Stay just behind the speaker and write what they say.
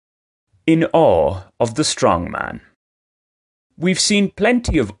In awe of the strongman. We've seen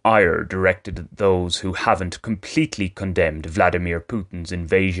plenty of ire directed at those who haven't completely condemned Vladimir Putin's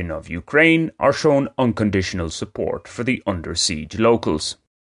invasion of Ukraine or shown unconditional support for the under-siege locals.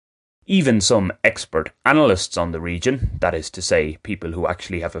 Even some expert analysts on the region, that is to say, people who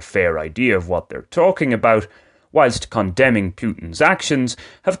actually have a fair idea of what they're talking about, whilst condemning Putin's actions,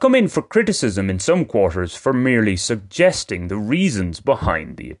 have come in for criticism in some quarters for merely suggesting the reasons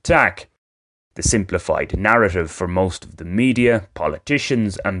behind the attack. The simplified narrative for most of the media,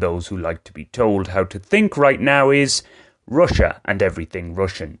 politicians, and those who like to be told how to think right now is Russia and everything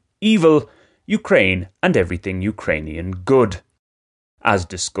Russian evil, Ukraine and everything Ukrainian good. As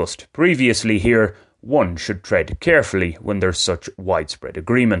discussed previously here, one should tread carefully when there's such widespread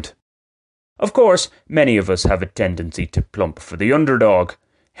agreement. Of course, many of us have a tendency to plump for the underdog,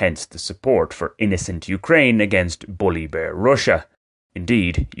 hence the support for innocent Ukraine against bully bear Russia.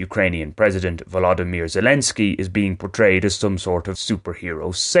 Indeed, Ukrainian President Volodymyr Zelensky is being portrayed as some sort of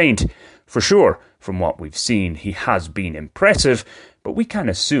superhero saint. For sure, from what we've seen, he has been impressive, but we can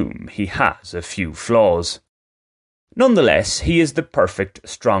assume he has a few flaws. Nonetheless, he is the perfect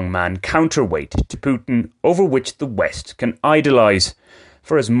strongman counterweight to Putin over which the West can idolise.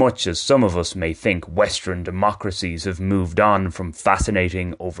 For as much as some of us may think Western democracies have moved on from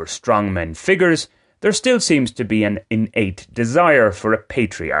fascinating over strongmen figures, there still seems to be an innate desire for a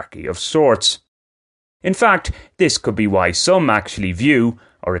patriarchy of sorts. In fact, this could be why some actually view,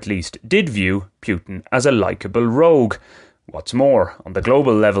 or at least did view, Putin as a likeable rogue. What's more, on the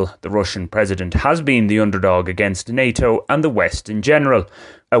global level, the Russian president has been the underdog against NATO and the West in general,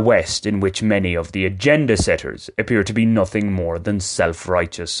 a West in which many of the agenda setters appear to be nothing more than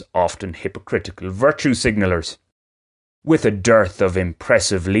self-righteous, often hypocritical virtue signallers. With a dearth of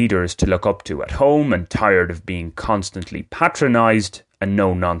impressive leaders to look up to at home and tired of being constantly patronised, a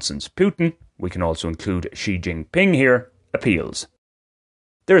no-nonsense Putin, we can also include Xi Jinping here, appeals.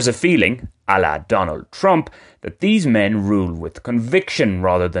 There is a feeling, a la Donald Trump, that these men rule with conviction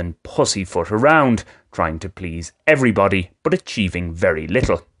rather than pussyfoot around, trying to please everybody but achieving very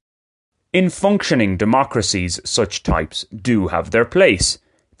little. In functioning democracies, such types do have their place.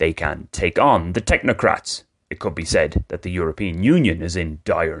 They can take on the technocrats. It could be said that the European Union is in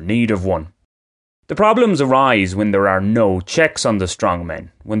dire need of one. The problems arise when there are no checks on the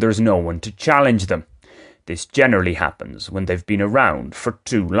strongmen, when there is no one to challenge them. This generally happens when they've been around for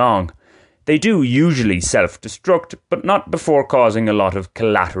too long. They do usually self-destruct, but not before causing a lot of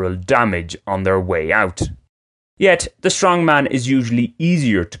collateral damage on their way out. Yet, the strongman is usually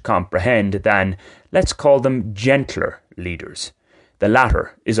easier to comprehend than, let's call them gentler leaders. The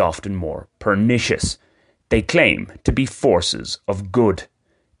latter is often more pernicious. They claim to be forces of good.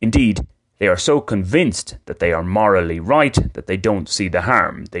 Indeed, they are so convinced that they are morally right that they don't see the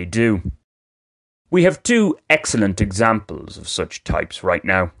harm they do. We have two excellent examples of such types right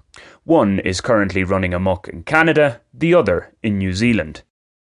now. One is currently running amok in Canada, the other in New Zealand.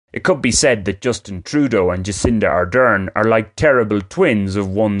 It could be said that Justin Trudeau and Jacinda Ardern are like terrible twins of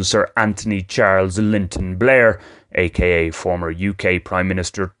one Sir Anthony Charles Linton Blair, aka former UK Prime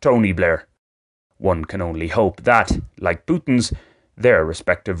Minister Tony Blair. One can only hope that, like Putin's, their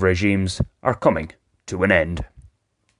respective regimes are coming to an end.